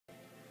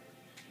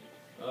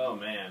Oh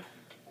man.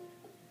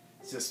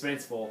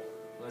 Suspenseful.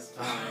 Last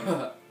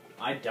time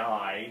I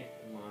died.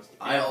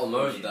 I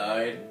almost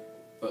died,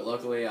 but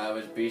luckily I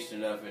was beast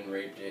enough and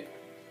raped it.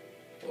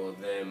 Well,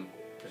 them.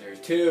 Because there's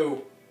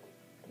two.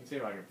 Let's see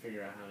if I can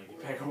figure out how to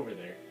get back over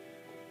there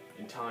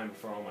in time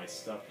before all my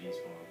stuff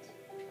despawns.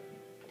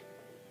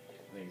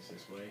 I think it's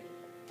this way.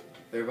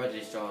 They're about to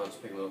despawn, I'll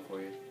just pick them up for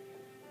you.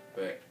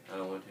 But I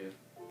don't want to.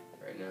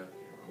 Right now.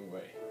 Wrong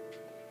way.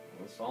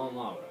 Let's fall in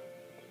lava.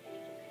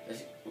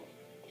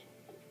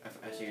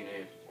 I see your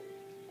name.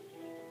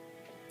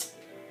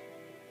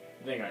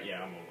 I think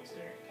yeah, I'm almost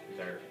there.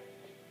 There.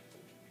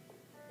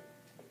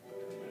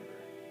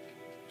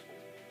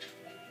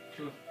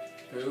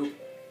 Poop.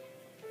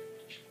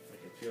 I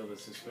can feel the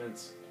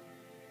suspense.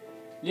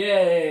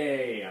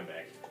 Yay! I'm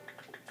back.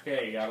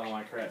 Okay, got all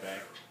my crap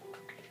back.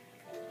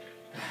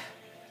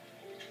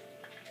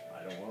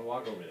 I don't want to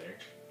walk over there.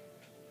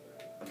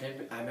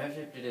 I'm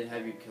actually tempted to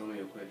have you kill me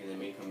real quick and then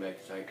me come back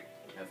so I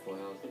have full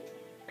health.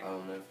 I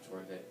don't know if it's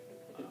worth it.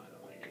 I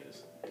don't think it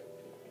is.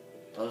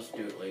 I'll just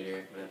do it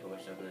later when I put my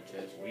stuff in the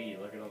chest. Sweet,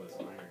 look at all this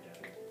iron down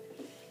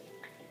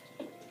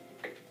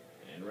here.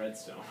 And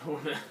redstone. See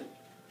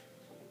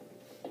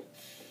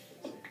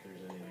if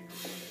there's anything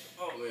around it.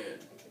 Oh man.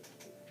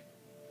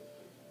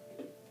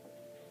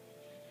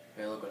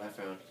 Hey, look what I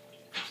found.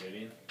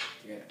 Obsidian?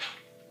 Yeah.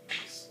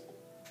 Nice.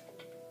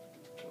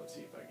 Let's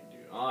see if I can do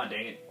it. Aw,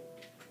 dang it.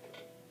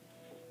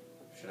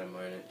 Should I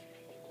mine it?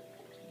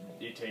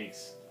 It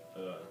takes,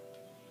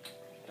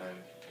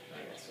 Diamond. I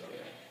guess so.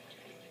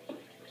 Yeah.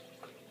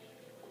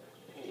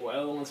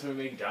 Well, once we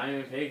make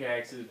diamond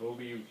pickaxes, we'll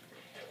be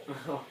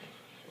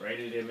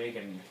ready to make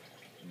a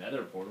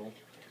nether portal.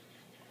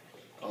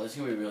 Oh, this is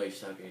gonna be really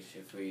suckish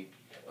if we.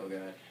 Oh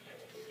god.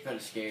 I'm kinda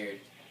scared.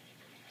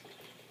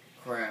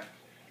 Crap.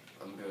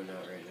 I'm going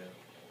out right now.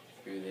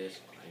 Screw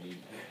this.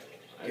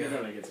 I'm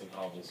gonna get some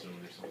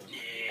cobblestone or something.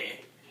 Yeah.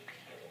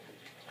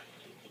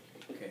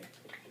 Okay.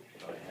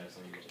 Thought I had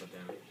something to put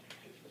down.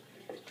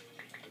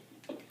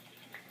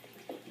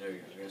 There we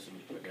go. I got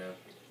something to put down.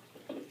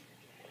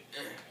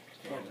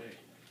 Oh, hey.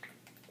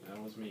 That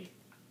was me.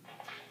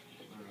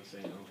 I'm gonna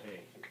say no, hey.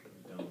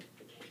 I'm dumb.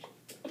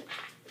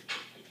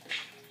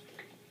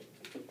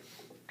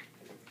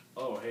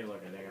 Oh, hey,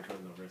 look, I think I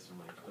found the rest of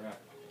my crap.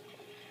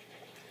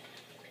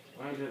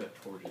 Why are there the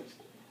torches?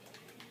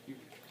 You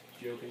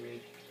joking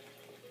me?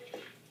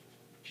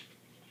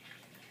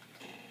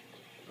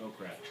 Oh,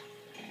 crap.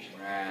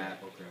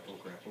 Crap. Oh, crap, oh,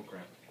 crap, oh,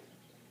 crap.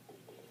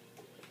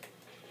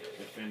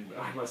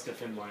 I must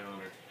defend my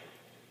honor.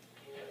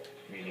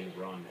 Meaning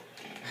run.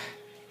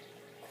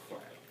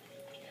 Crap.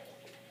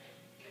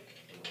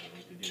 What do I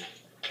need to do?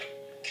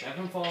 Have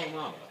him fall in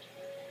lava.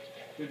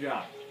 Good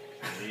job,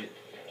 idiot.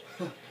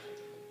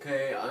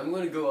 Okay, I'm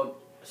gonna go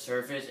up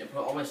surface and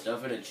put all my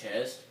stuff in a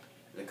chest,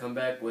 and then come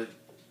back with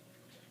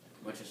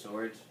a bunch of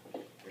swords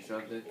or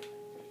something.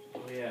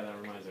 Oh yeah, that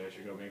reminds me, I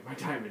should go make my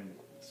diamond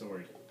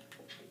sword.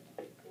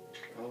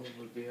 Probably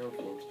would be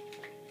helpful.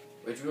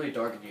 It's really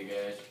dark in here,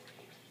 guys.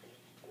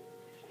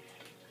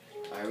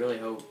 I really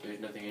hope there's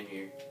nothing in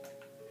here.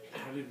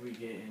 How did we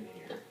get in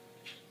here?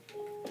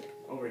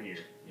 Over here,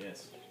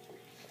 yes.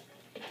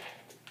 I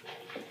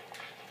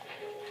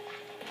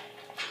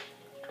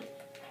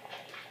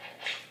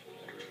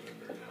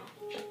remember now.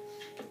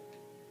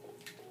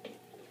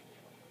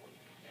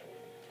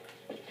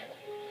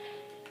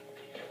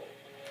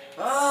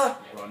 Ah!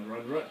 Run,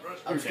 run, run, run.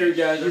 I'm screwed,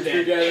 guys. I'm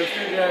screwed, guys. I'm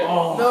screwed, guys.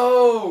 Oh.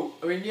 No!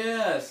 I mean,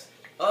 yes.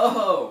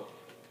 Oh!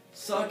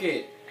 Suck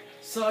it.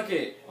 Suck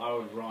it. I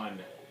would run.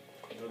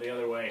 Go the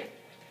other way.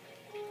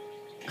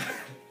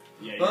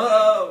 Yeah,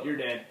 Oh. You're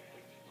dead.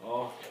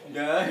 Oh,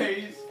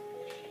 Guys.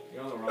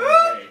 you're on the wrong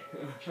way.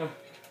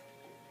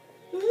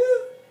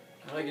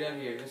 How do I get out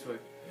of here? This way.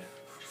 Yeah.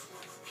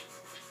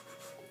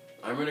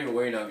 I'm running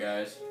away now,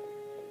 guys.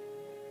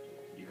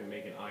 You can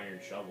make an iron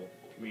shovel.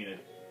 I mean a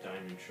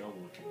diamond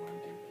shovel if you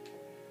wanted to.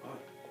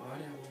 Why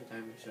do I want a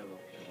diamond shovel?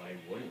 Why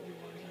wouldn't you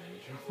want a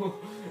diamond shovel?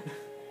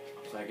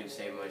 So I can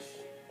save my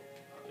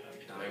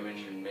diamond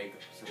and make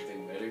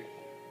something better?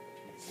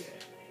 Yeah.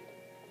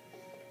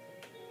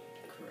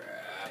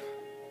 Crap.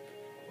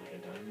 Like a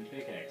diamond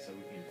pickaxe, so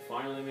we can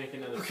finally make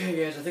another.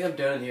 Okay, guys, I think I'm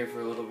done here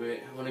for a little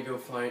bit. I want to go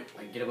find,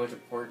 like, get a bunch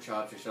of pork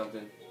chops or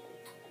something.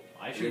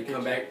 I should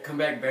come back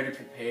better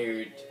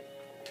prepared.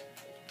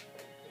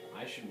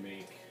 I should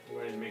make. I'm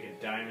going to make a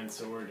diamond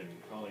sword and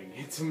probably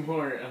get some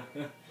more.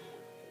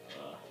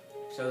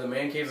 So the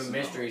man cave of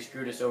mystery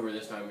screwed us over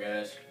this time,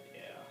 guys.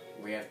 Yeah.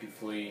 We have to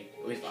flee.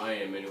 At least I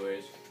am,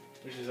 anyways.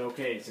 Which is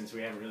okay since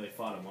we haven't really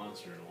fought a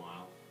monster in a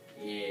while.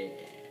 Yeah.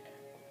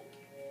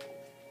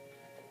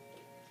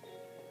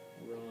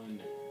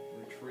 Run.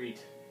 Retreat.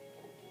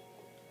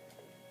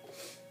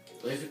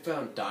 At least we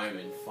found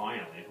diamond.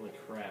 Finally. Holy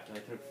crap,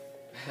 that took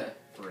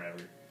forever.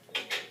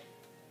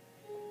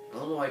 I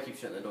don't know why I keep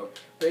shutting the door.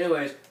 But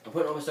anyways, I'm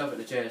putting all my stuff in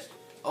the chest.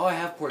 Oh, I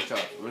have pork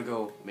chops. I'm gonna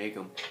go make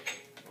them.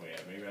 Oh yeah,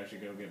 maybe I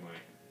should go get my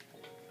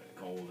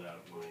gold out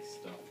of my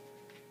stuff.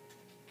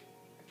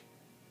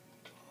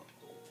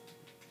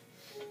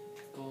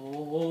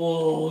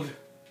 Gold!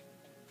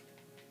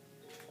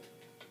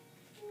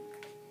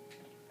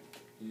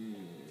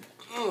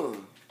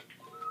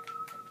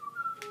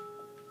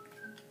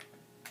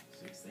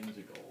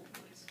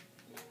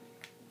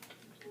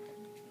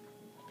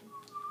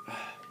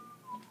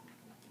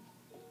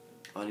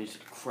 I need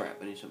some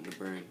crap. I need something to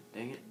burn.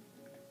 Dang it.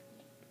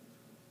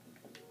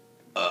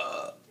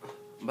 I'm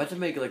about to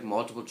make like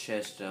multiple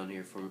chests down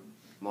here for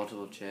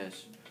multiple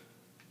chests,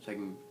 so I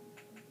can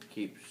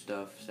keep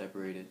stuff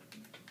separated.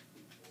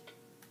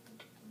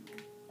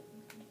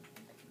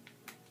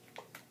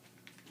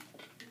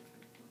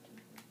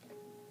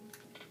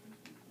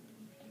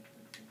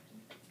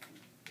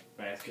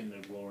 Bask in the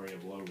glory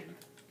of Logan.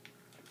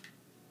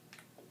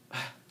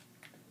 Got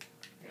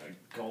a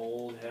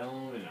gold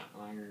helm and an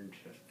iron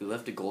chest. You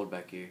left the gold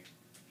back here.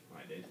 Oh,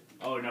 I did.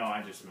 Oh no,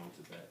 I just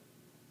melted that.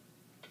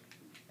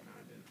 No,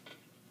 I didn't.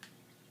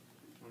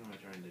 What am I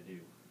trying to do?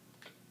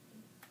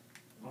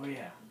 Oh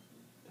yeah,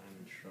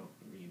 diamond stroke,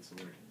 mean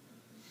sword.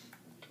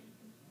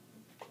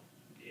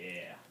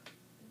 Yeah.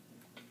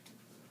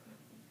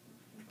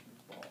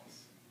 Boss.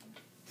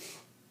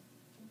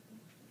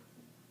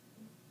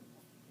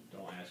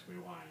 Don't ask me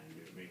why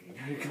I'm making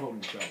a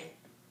golden shovel.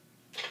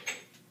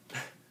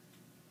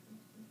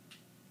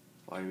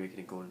 Why are you making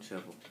a golden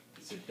shovel?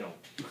 I said don't.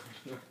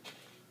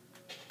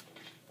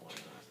 Why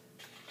not?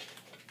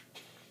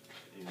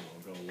 Even though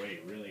it'll go away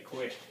really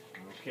quick. I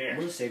don't care. I'm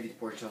gonna save these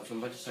pork chops. I'm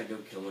about to just like go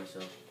kill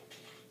myself.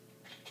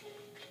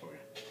 Okay.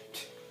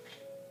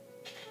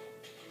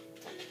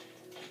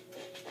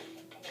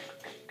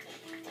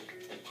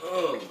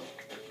 Ugh.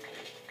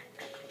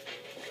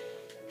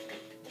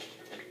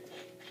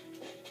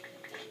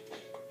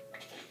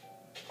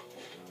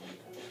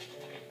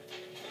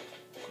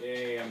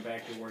 Yay, I'm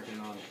back to working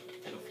on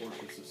the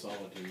Fortress of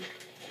Solitude.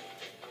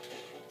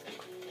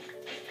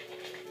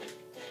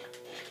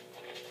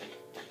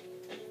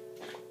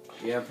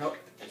 Yeah,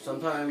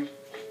 sometime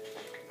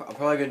I'm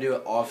probably gonna do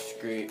it off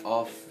screen,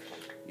 off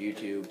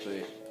YouTube,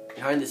 but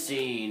behind the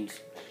scenes,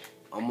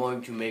 I'm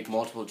going to make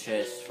multiple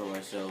chests for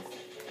myself,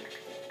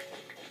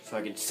 so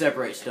I can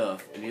separate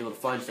stuff and be able to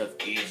find stuff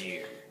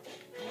easier.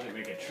 I might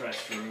make a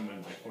trust room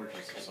in my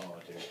Fortress of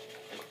Solitude.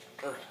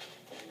 I'm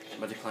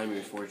about to climb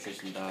your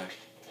fortress and die.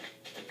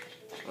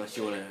 Unless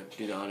you want to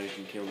do the honors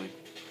and kill me.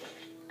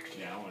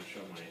 Yeah, I want to show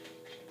my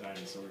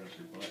diamond sword up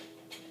your butt.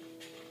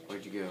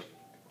 Where'd you go? I'm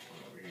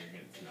over here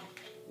getting snow.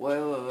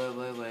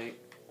 Wait.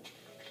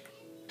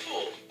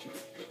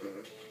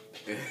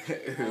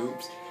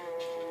 Oops.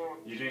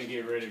 You didn't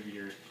get rid of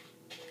your...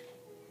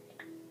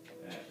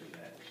 that or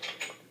that.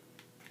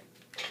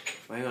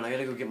 Hang on, I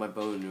gotta go get my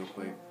bone real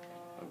quick.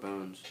 My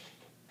bones.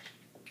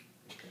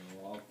 Okay,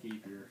 well I'll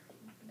keep your...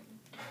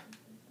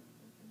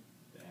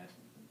 that.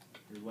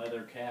 Your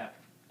leather cap.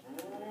 And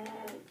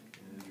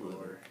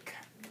your...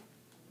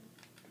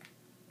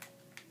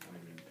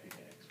 diamond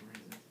pickaxe. Where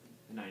is it?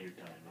 Not your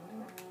diamond.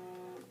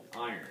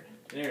 Iron.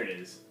 There it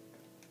is.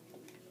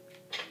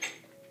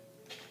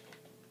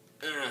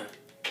 Is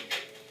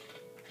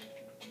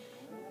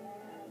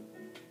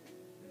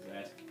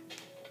that?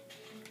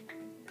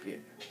 Yeah.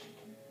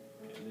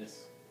 And this.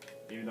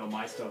 Even though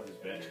my stuff is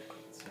better.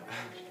 So.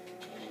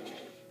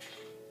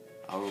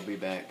 I will be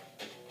back.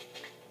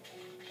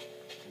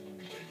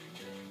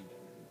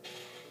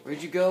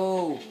 Where'd you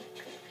go?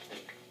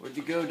 Where'd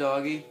you go,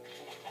 doggy?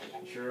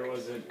 You sure it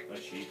wasn't a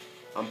sheep?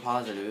 I'm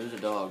positive it was a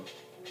dog.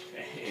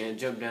 And it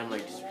jumped down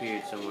like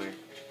disappeared somewhere.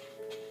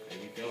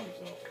 Maybe he killed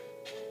himself.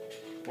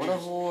 What a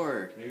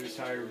whore. Maybe he was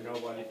tired of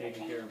nobody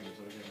taking care of him,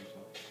 so he killed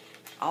himself.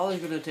 I was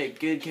gonna take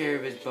good care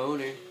of his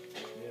boner.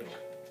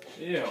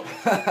 Ew. Ew.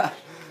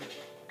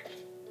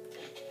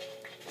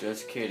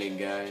 Just kidding,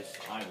 guys.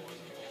 I wasn't.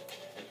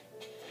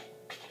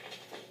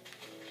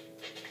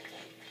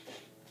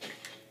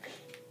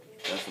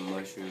 Got some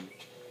mushrooms.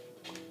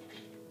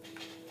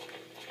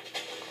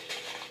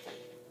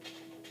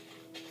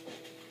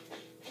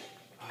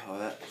 Oh,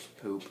 that's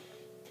poop.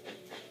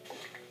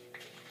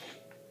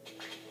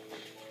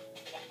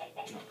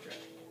 Oh,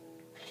 crap.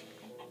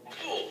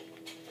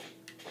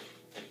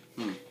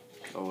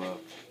 Oh well.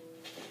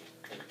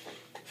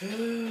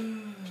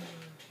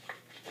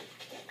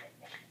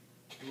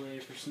 Hooray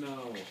for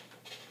snow.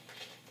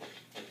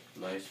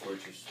 Nice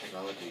fortress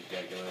solitude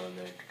got going on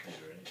there. You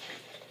ready?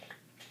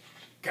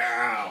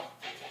 Cow!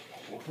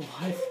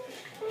 What?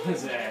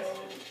 What's that?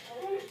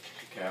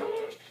 Cow.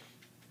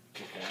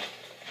 Kick out.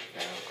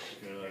 Cow.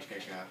 Good.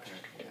 Cow.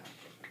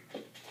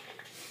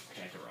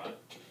 Kakarot.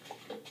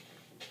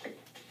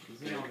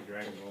 Isn't it on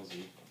Dragon Ball Z?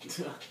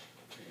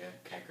 Yeah,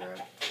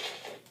 Kakarot.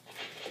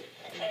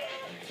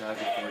 So how's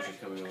your fortress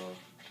coming along?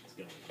 It's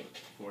going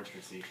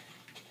fortressy.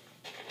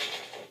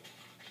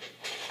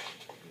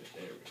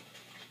 There we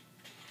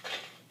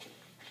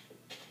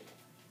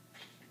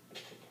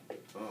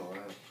go. Oh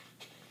wow.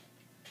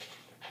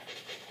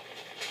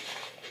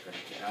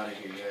 Gotta get out of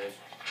here, guys.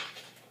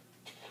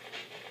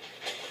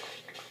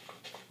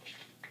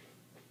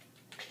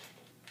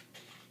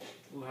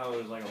 Ooh, how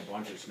there's like a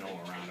bunch of snow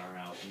around our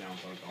house and now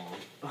it's all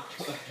gone.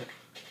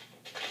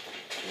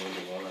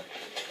 Wonder why.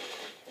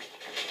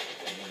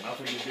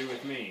 Nothing to do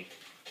with me.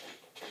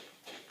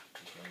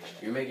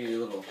 You're making your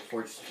little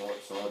fortress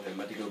solid. I'm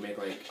about to go make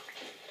like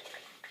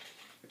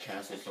a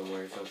castle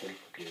somewhere or something.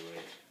 Do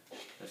it.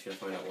 I just gotta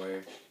find out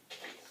where.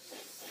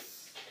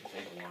 It'll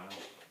take a while.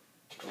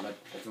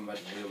 That's what I'm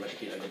about to do. I'm about to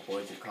get like a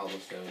bunch of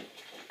cobblestone.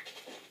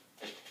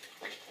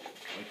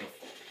 Like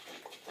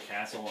the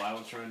castle I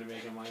was trying to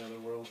make in my other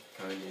world.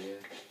 Kinda, yeah.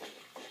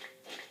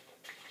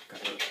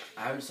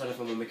 I haven't decided if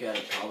I'm gonna make it out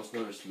of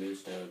cobblestone or smooth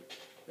stone.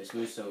 But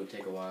smooth stone would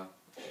take a while.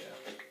 Yeah.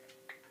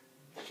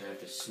 I have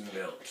to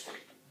smelt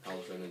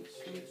cobblestone and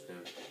smooth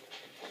stone.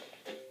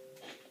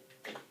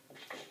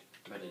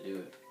 I'm about to do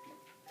it.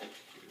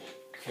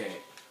 Okay.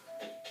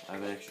 I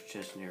have an extra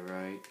chest in here,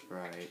 right?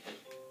 Right.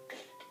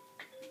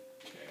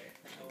 Okay.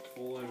 I have a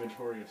full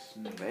inventory of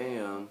snow.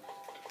 Bam.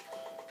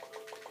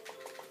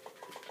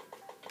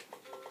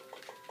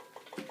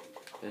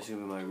 This is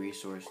gonna be my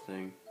resource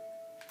thing.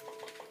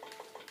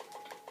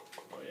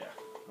 Oh yeah.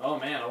 Oh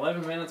man,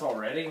 11 minutes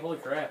already? Holy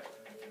crap.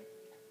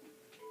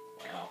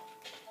 Wow.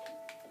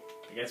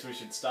 I guess we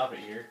should stop it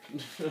here.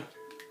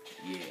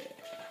 Yeah.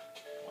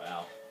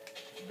 Wow.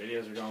 The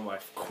videos are going by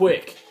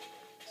quick.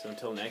 So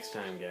until next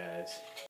time, guys.